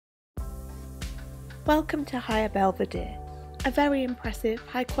Welcome to Higher Belvedere, a very impressive,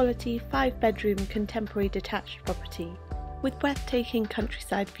 high-quality 5-bedroom contemporary detached property with breathtaking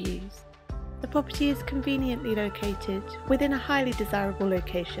countryside views. The property is conveniently located within a highly desirable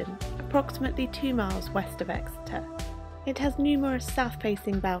location, approximately 2 miles west of Exeter. It has numerous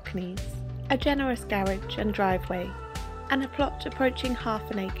south-facing balconies, a generous garage and driveway, and a plot approaching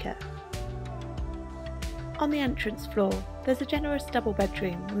half an acre. On the entrance floor, there's a generous double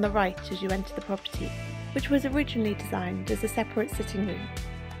bedroom on the right as you enter the property, which was originally designed as a separate sitting room.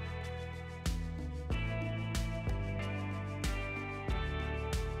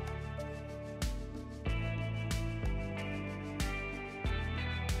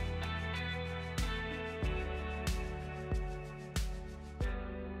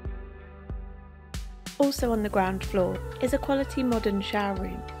 Also on the ground floor is a quality modern shower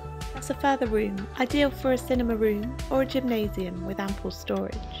room, plus a further room ideal for a cinema room or a gymnasium with ample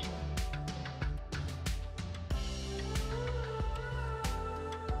storage.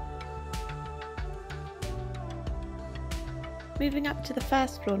 Moving up to the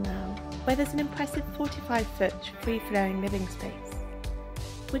first floor now, where there's an impressive 45-foot free-flowing living space,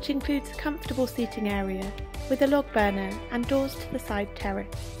 which includes a comfortable seating area with a log burner and doors to the side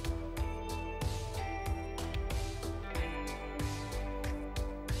terrace.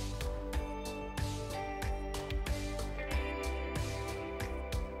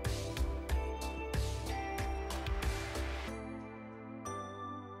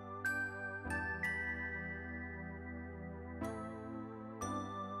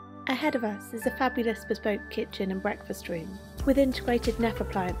 Ahead of us is a fabulous bespoke kitchen and breakfast room with integrated NEF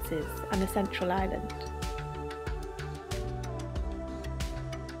appliances and a central island.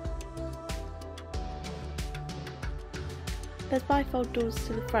 There's bifold doors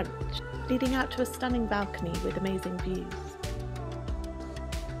to the front, leading out to a stunning balcony with amazing views.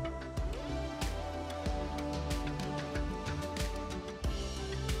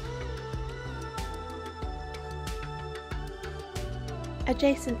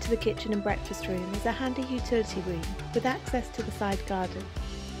 Adjacent to the kitchen and breakfast room is a handy utility room with access to the side garden.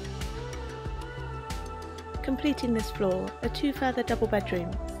 Completing this floor are 2 further double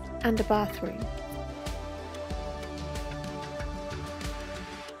bedrooms and a bathroom.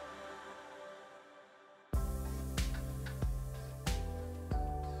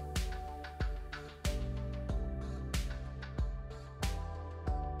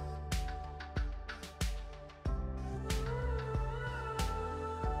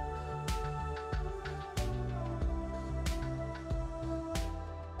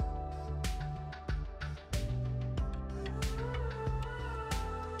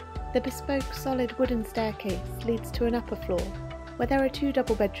 The bespoke solid wooden staircase leads to an upper floor, where there are 2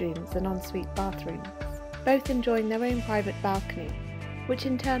 double bedrooms and ensuite bathrooms, both enjoying their own private balcony, which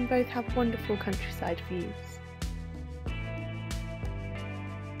in turn both have wonderful countryside views.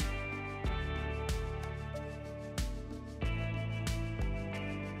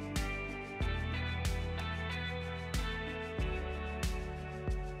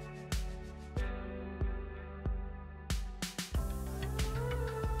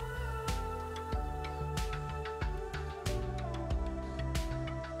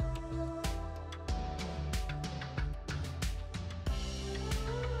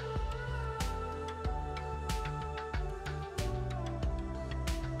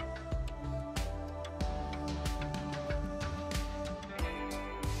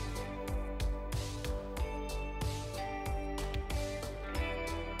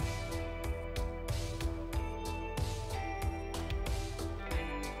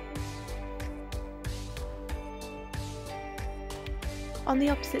 On the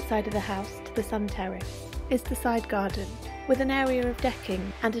opposite side of the house to the sun terrace is the side garden, with an area of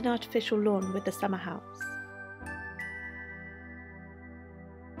decking and an artificial lawn with the summer house.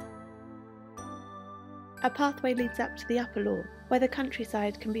 A pathway leads up to the upper lawn, where the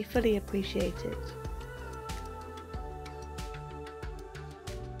countryside can be fully appreciated.